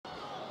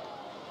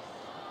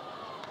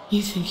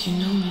You think you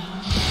know me?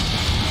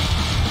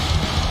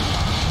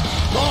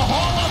 The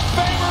Hall of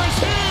Famer is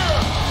here!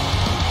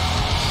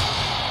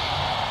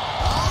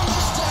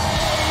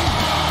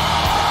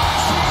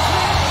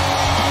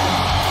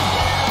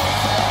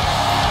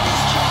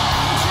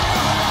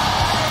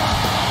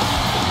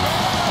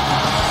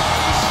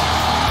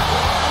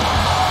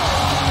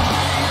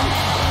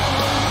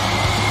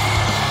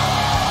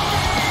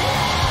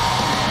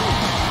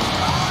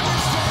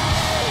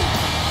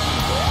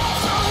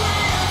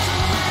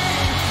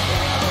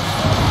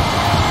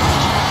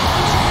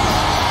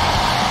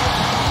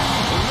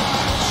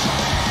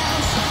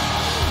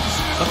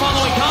 The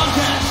following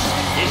contest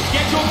is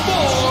scheduled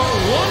for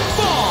one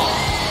fall.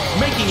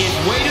 Making his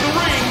way to the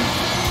ring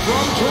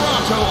from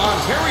Toronto,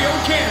 Ontario,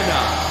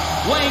 Canada.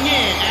 Weighing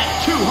in at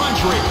 249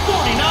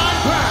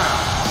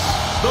 pounds,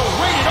 the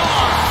Rated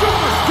R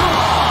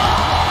Superstar,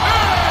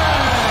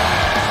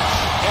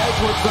 Edge! Edge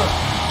was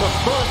the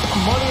first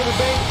Money in the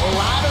Bank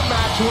ladder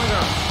match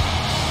winner.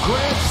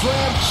 Grand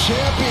Slam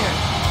champion.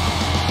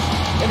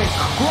 An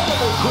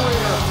incredible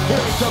career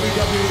here at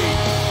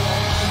WWE.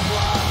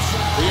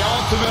 The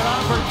ultimate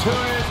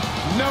opportunist,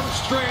 no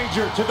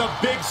stranger to the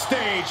big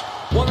stage.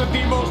 One of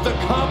the most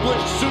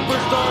accomplished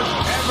superstars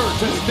ever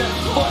to step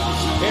foot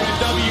in a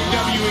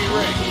WWE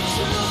ring.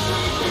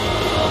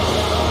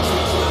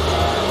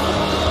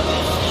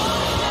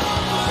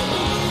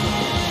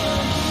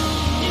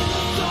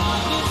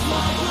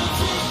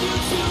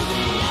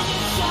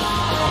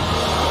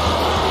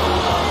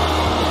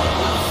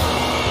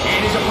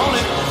 And his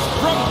opponent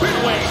from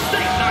Benue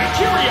State,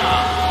 Nigeria.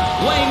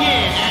 Weighing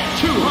in at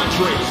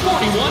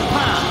 241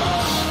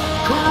 pounds,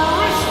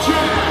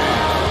 Christian!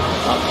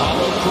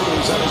 Apollo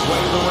Crews on his way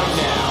to the ring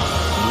now.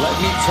 Let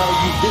me tell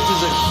you, this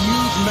is a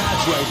huge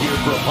match right here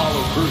for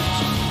Apollo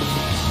Crews.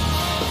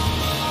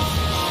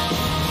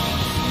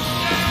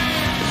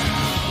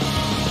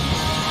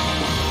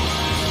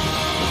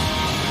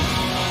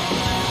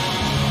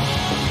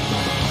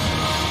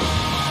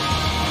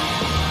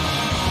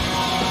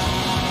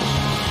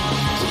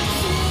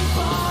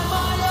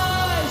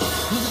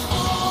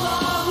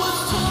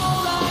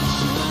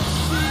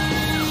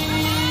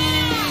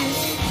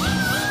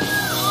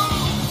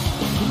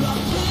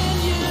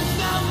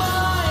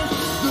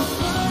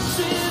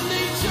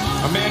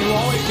 A man who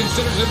always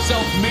considers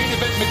himself main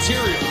event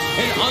material,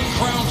 an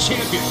uncrowned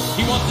champion.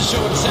 He wants to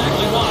show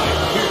exactly why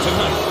here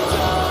tonight.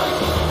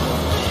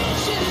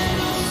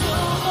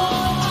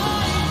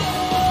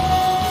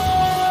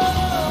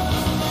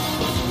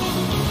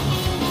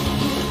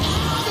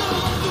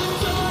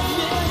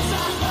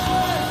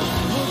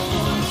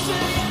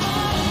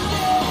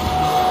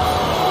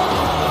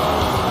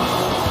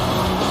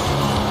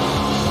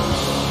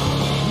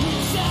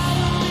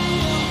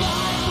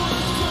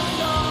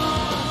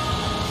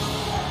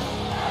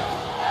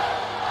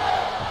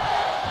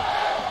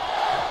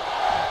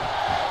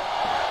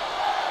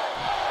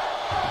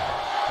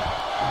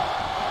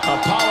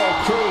 Apollo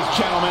Crews,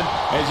 gentlemen,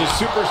 is a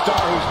superstar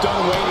who's done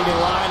waiting in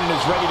line and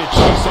is ready to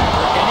chase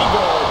after any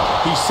goal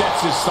he sets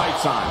his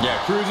sights on.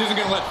 Yeah, Crews isn't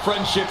going to let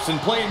friendships and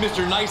playing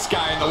Mr. Nice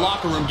Guy in the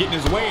locker room get in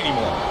his way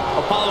anymore.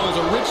 Apollo has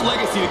a rich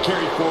legacy to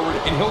carry forward,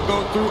 and he'll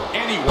go through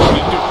anyone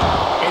to do it.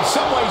 In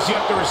some ways, you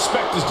have to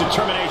respect his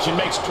determination.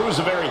 Makes Crews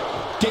a very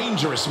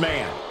dangerous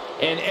man.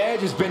 And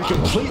Edge has been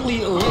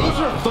completely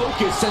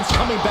laser-focused since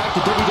coming back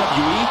to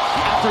WWE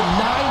after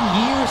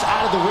 9 years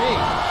out of the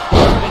ring.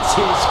 It's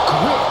his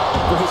grit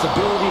for his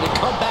ability to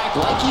come back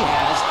like he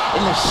has,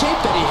 in the shape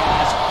that he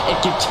has, and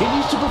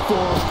continues to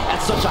perform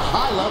at such a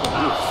high level.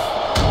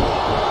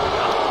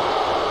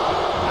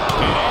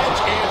 And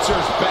Edge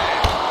answers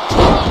back.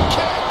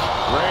 Okay.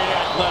 Great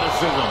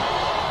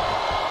athleticism.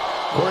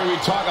 Corey, we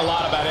talk a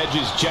lot about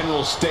Edge's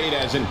general state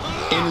as an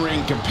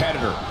in-ring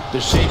competitor.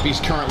 The shape he's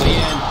currently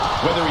in,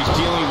 whether he's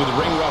dealing with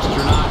ring rust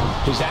or not,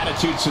 his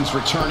attitude since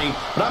returning.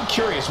 But I'm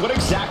curious, what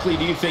exactly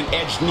do you think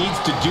Edge needs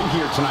to do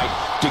here tonight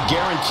to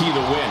guarantee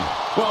the win?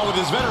 Well, with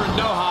his veteran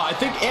know-how, I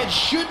think Edge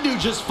should do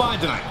just fine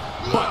tonight.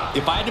 But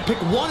if I had to pick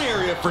one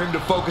area for him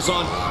to focus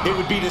on, it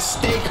would be to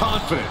stay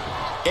confident.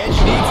 Edge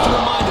needs to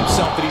remind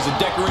himself that he's a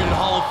decorated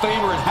Hall of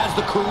Famer and has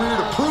the career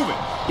to prove it,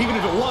 even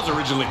if it was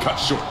originally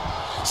cut short.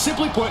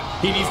 Simply put,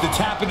 he needs to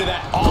tap into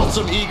that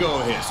awesome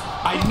ego of his.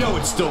 I know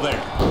it's still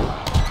there.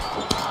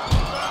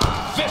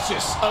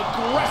 Vicious,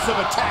 aggressive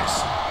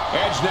attacks.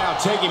 Edge now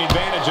taking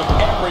advantage of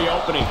every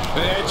opening.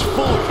 And Edge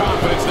full of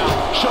confidence now,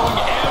 showing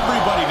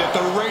everybody that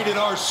the Rated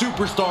R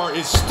Superstar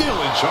is still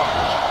in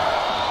charge.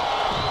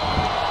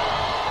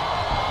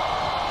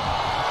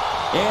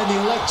 And the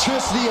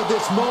electricity of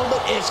this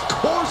moment is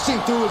coursing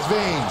through his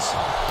veins.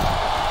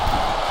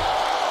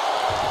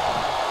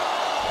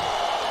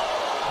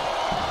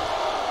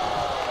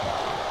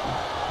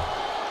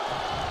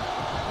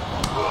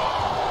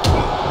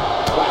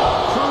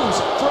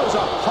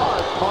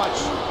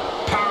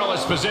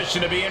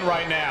 Position to be in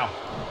right now.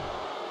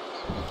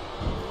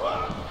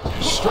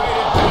 Straight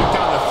impact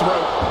on the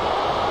throat.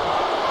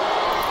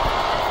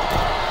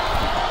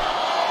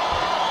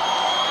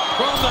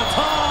 From the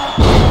top.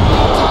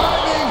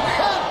 Diving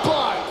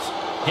headbutt.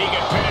 He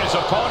can pin his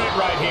opponent. opponent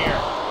right here.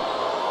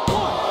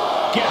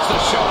 Gets the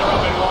shoulder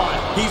up and one.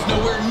 He's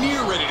nowhere near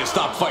ready to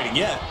stop fighting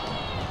yet.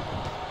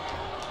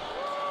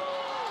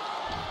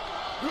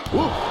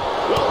 Well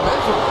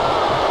measured.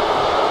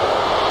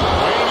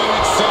 Waiting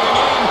and setting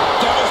in.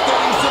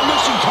 Devastating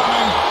submission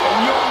coming.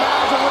 And you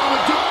imagine what it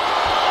would do.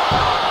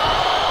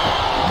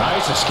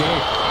 Nice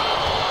escape.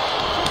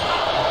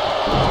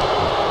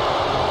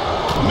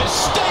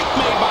 Mistake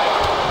made by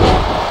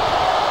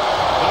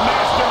The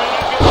master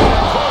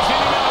manipulator closing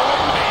in on the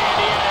win. And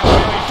he had it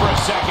really for a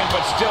second,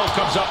 but still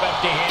comes up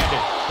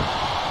empty-handed.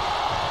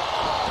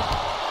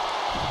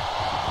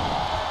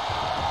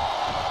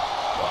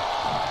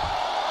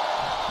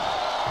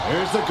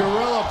 Here's the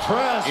gorilla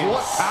press.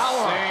 What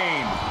power.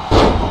 Insane.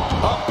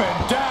 up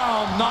and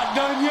down. Not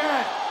done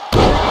yet.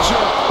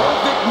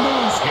 Perfect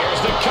moves.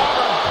 Here's the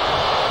cover.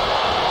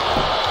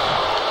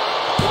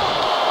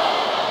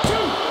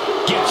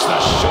 Gets the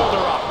shoulder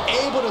up.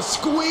 Able to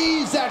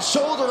squeeze that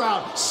shoulder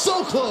out.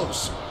 So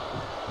close.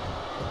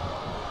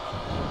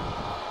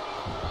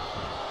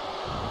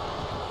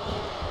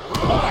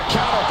 What a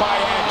counter by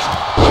Edge.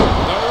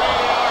 The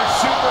Radar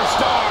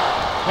Superstar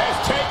has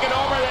taken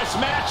over this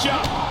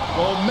matchup.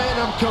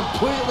 Momentum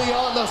completely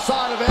on the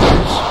side of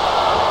Edge.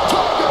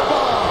 Tiger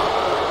bomb.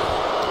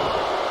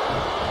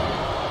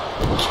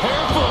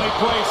 Carefully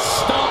placed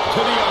stomp to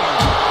the arm.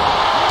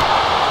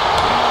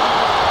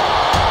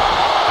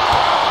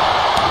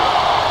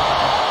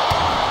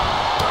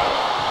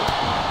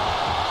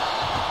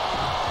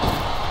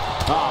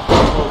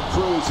 Apollo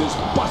Crews is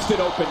busted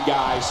open,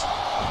 guys.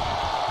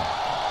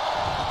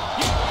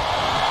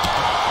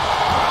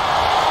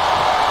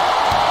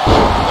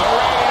 The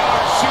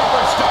Radar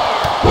Superstar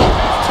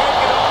has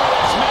taken over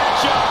this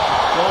matchup.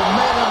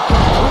 Momentum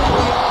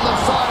completely on the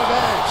side of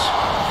Edge.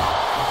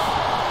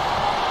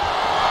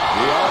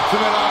 The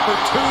ultimate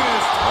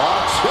opportunist.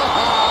 Watch out.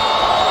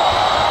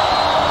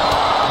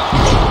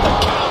 The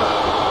counter.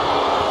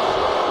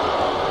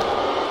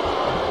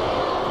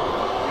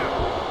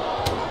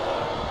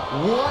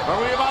 What? Are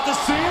we about to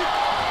see it?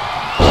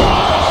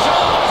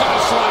 Shoulders and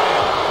a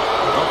slam.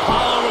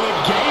 Apollo with a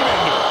game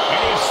ender, and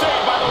he is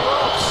saved by the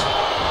ropes.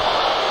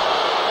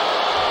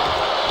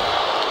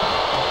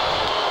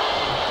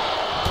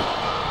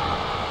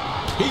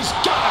 He's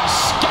got him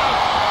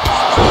scouted.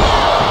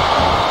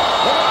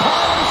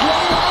 Apollo's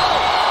laid out.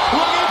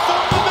 Looking for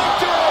the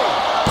victory.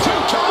 2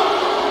 count.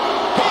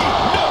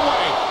 No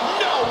way,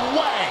 no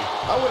way.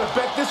 I would have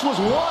bet this was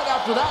one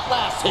after that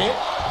last hit.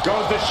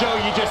 Goes to show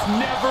you just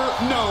never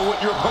know what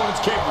your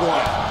opponent's capable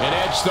of. And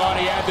Edge thought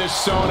he had this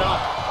sewn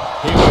up.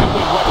 He went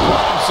with what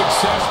brought him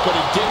success, but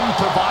it didn't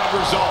provide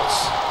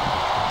results.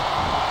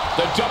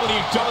 The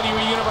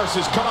WWE Universe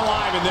has come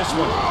alive in this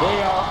one. They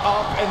are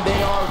up and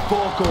they are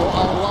vocal.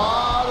 A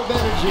lot of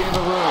energy in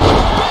the room.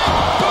 Big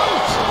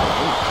boot!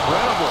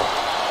 Incredible.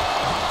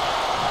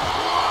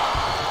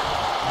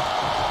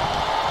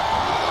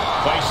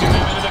 Placing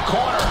them into the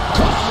corner.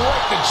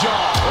 Right the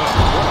jaw.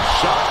 What a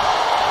shot.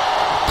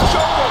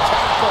 Shoulder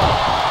tackle.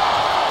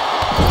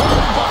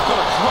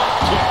 Turnbuckle drop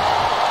kick.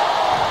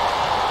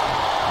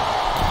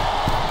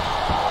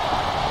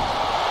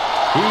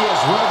 He is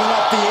revving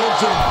up the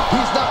engine.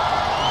 He's not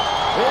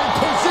in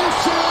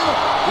position.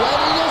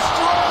 Ready to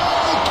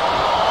strike.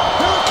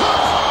 Here it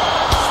comes.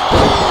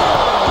 Spear.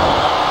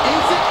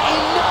 Is it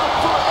enough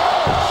for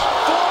Edge?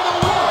 For the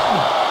win.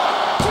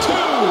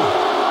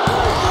 2.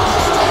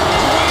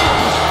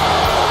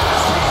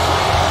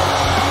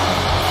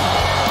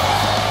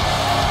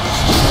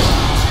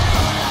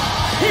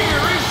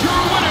 Here is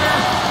your winner,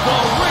 the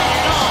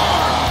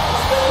Radar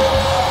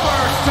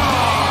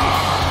Superstar.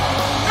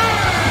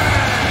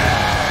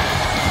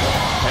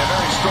 A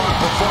very strong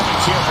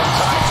performance here from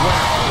tonight's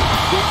winner.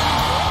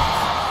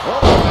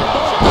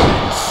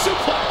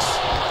 Suplex.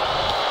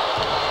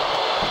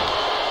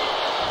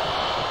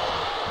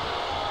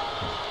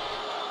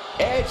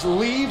 Edge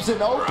leaves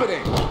an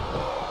opening.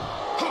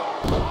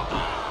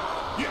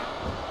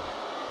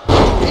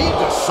 He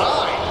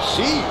decides.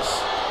 Jeez.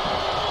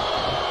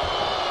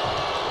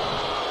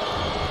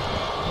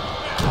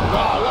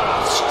 Oh, what a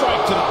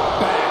strike to the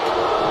back.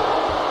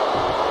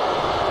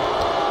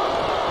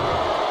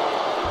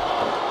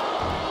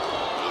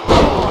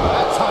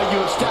 That's how you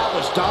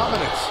establish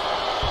dominance.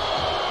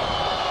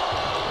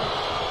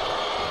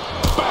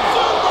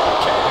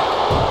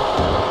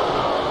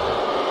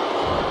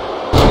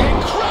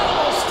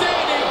 Incredible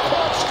standing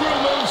corkscrew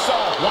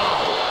moonsault. Wow.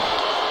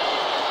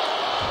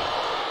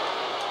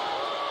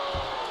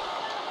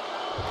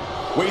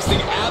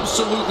 Wasting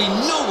absolutely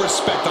no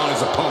respect on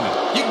his opponent.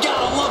 You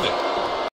gotta love it.